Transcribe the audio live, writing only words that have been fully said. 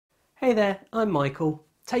Hey there, I'm Michael.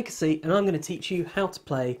 Take a seat and I'm going to teach you how to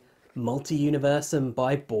play Multiuniversum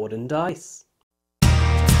by Board and Dice.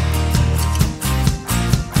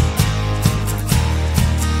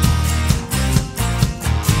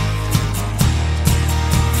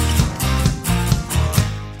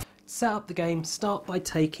 Set up the game, start by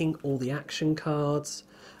taking all the action cards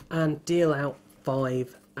and deal out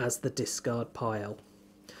 5 as the discard pile.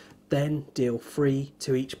 Then deal 3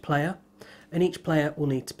 to each player, and each player will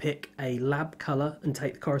need to pick a lab colour and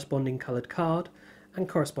take the corresponding coloured card and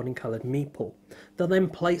corresponding coloured meeple. They'll then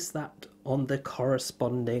place that on the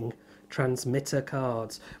corresponding transmitter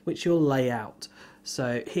cards, which you'll lay out.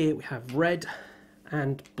 So here we have red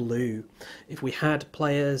and blue. If we had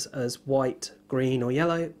players as white, green or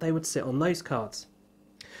yellow, they would sit on those cards.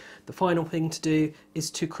 The final thing to do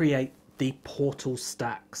is to create the portal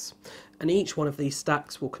stacks, and each one of these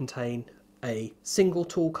stacks will contain a single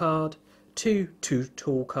tool card, 2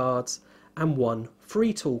 tool cards and 1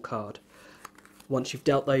 free tool card. Once you've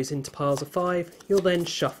dealt those into piles of 5, you'll then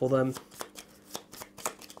shuffle them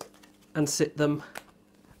and sit them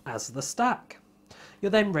as the stack. You're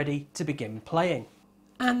then ready to begin playing.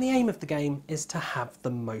 And the aim of the game is to have the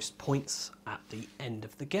most points at the end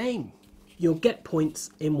of the game. You'll get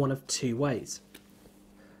points in one of 2 ways,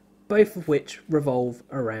 both of which revolve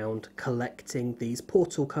around collecting these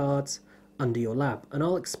portal cards under your lab. And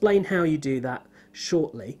I'll explain how you do that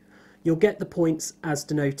shortly. You'll get the points as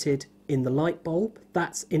denoted in the light bulb.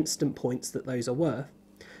 That's instant points that those are worth.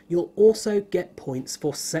 You'll also get points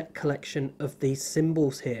for set collection of these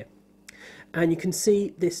symbols here. And you can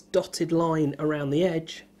see this dotted line around the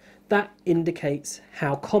edge. That indicates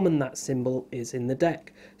how common that symbol is in the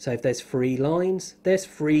deck. So if there's 3 lines, there's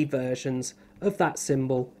 3 versions of that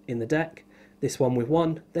symbol in the deck. This one with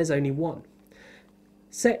 1, there's only 1.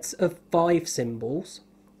 Sets of 5 symbols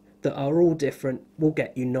that are all different will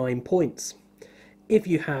get you 9 points. If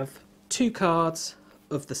you have 2 cards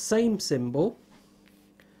of the same symbol,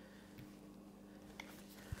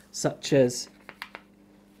 such as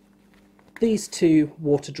these 2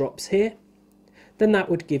 water drops here, then that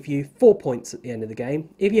would give you 4 points at the end of the game.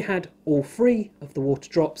 If you had all 3 of the water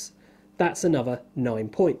drops, that's another 9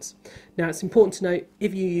 points. Now it's important to note,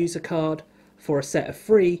 if you use a card for a set of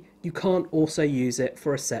 3, you can't also use it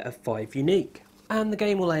for a set of 5 unique. And the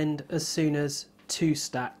game will end as soon as 2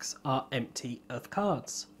 stacks are empty of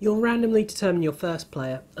cards. You'll randomly determine your first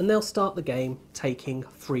player and they'll start the game taking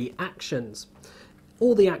 3 actions.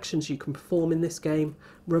 All the actions you can perform in this game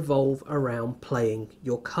revolve around playing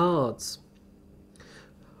your cards.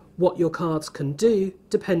 What your cards can do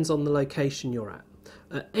depends on the location you're at.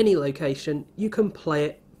 At any location you can play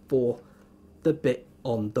it for the bit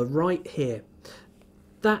on the right here.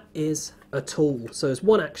 That is a tool. So as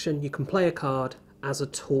one action you can play a card as a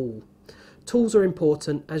tool. Tools are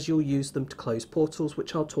important as you'll use them to close portals,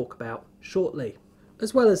 which I'll talk about shortly.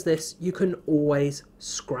 As well as this, you can always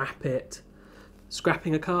scrap it.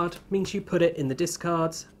 Scrapping a card means you put it in the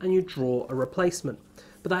discards and you draw a replacement,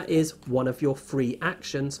 but that is one of your 3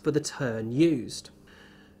 actions for the turn used.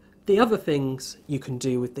 The other things you can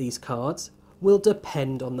do with these cards will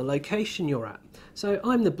depend on the location you're at. So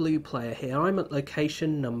I'm the blue player here, I'm at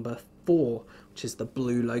location number 4, which is the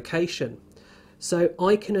blue location. So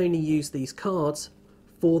I can only use these cards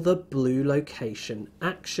for the blue location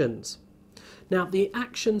actions. Now the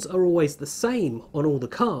actions are always the same on all the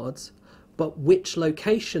cards, but which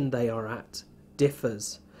location they are at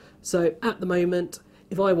differs. So at the moment,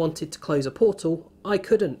 if I wanted to close a portal, I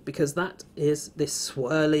couldn't, because that is this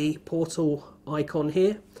swirly portal icon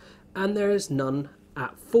here, and there is none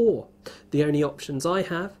at 4. The only options I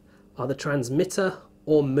have are the transmitter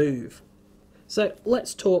or move. So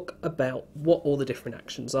let's talk about what all the different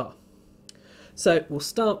actions are. So we'll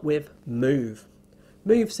start with move.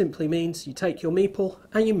 Move simply means you take your meeple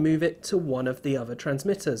and you move it to one of the other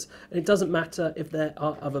transmitters. And it doesn't matter if there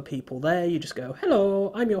are other people there, you just go,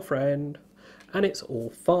 hello, I'm your friend, and it's all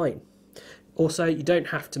fine. Also, you don't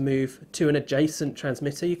have to move to an adjacent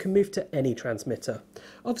transmitter, you can move to any transmitter.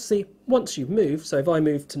 Obviously, once you've moved, so if I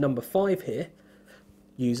move to number 5 here,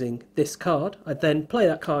 using this card, I then play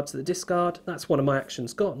that card to the discard, that's one of my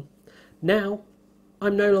actions gone. Now,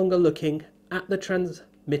 I'm no longer looking at the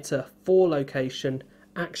transmitter 4 location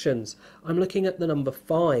actions, I'm looking at the number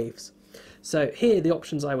 5s. So here the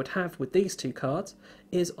options I would have with these 2 cards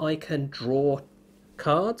is I can draw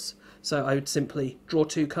cards. So I would simply draw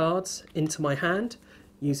 2 cards into my hand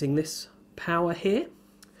using this power here,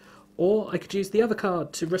 or I could use the other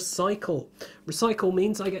card to recycle. Recycle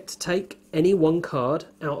means I get to take any one card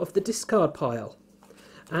out of the discard pile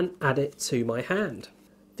and add it to my hand.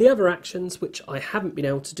 The other actions which I haven't been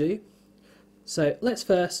able to do, so let's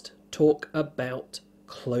first talk about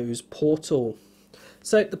close portal.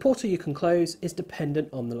 So the portal you can close is dependent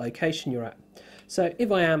on the location you're at. So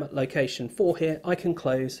if I am at location 4 here, I can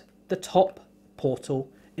close the top portal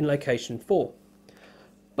in location 4.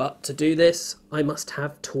 But to do this, I must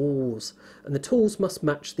have tools, and the tools must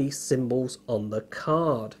match these symbols on the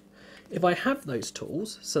card. If I have those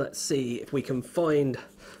tools, so let's see if we can find,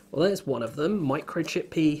 well, there's one of them,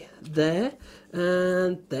 microchip there,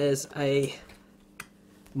 and there's a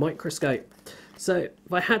microscope. So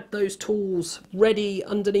if I had those tools ready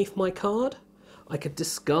underneath my card, I could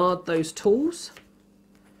discard those tools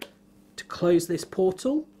to close this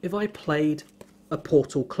portal if I played a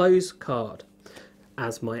portal close card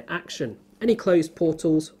as my action. Any closed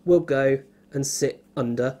portals will go and sit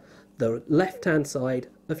under the left hand side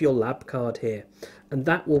of your lab card here, and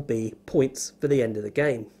that will be points for the end of the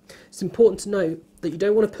game. It's important to note that you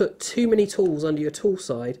don't want to put too many tools under your tool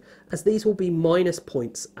side, as these will be minus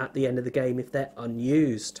points at the end of the game if they're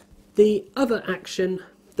unused. The other action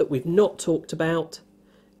that we've not talked about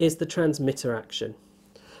is the transmitter action.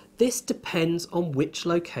 This depends on which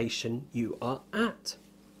location you are at.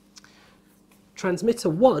 Transmitter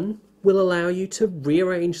 1 will allow you to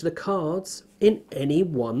rearrange the cards in any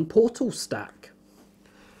one portal stack.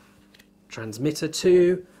 Transmitter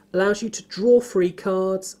 2 allows you to draw 3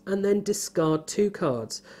 cards and then discard 2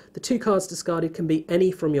 cards. The 2 cards discarded can be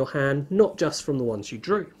any from your hand, not just from the ones you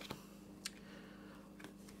drew.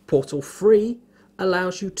 Portal 3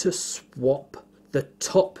 allows you to swap the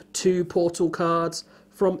top 2 portal cards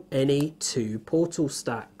from any 2 portal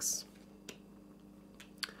stacks.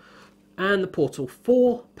 And the Portal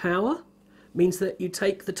 4 power means that you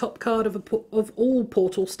take the top card of all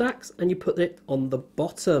portal stacks and you put it on the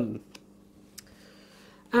bottom.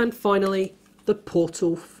 And finally, the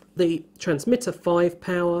Transmitter 5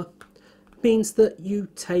 power means that you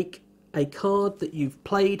take a card that you've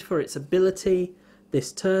played for its ability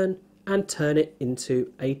this turn and turn it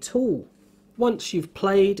into a tool. Once you've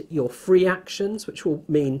played your 3 actions, which will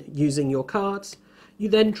mean using your cards, you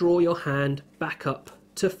then draw your hand back up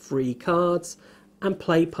to 3 cards and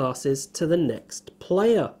play passes to the next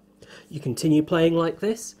player. You continue playing like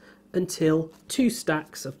this until 2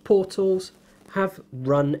 stacks of portals have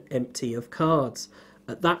run empty of cards.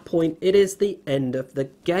 At that point, it is the end of the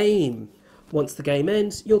game. Once the game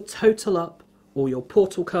ends, you'll total up all your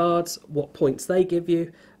portal cards, what points they give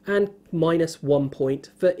you, and minus 1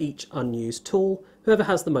 point for each unused tool. Whoever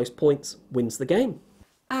has the most points wins the game.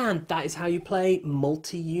 And that is how you play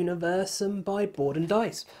Multiuniversum by Board and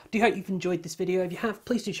Dice. I do hope you've enjoyed this video. If you have,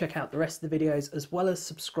 please do check out the rest of the videos, as well as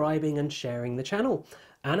subscribing and sharing the channel.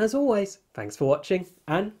 And as always, thanks for watching,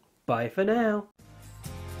 and bye for now.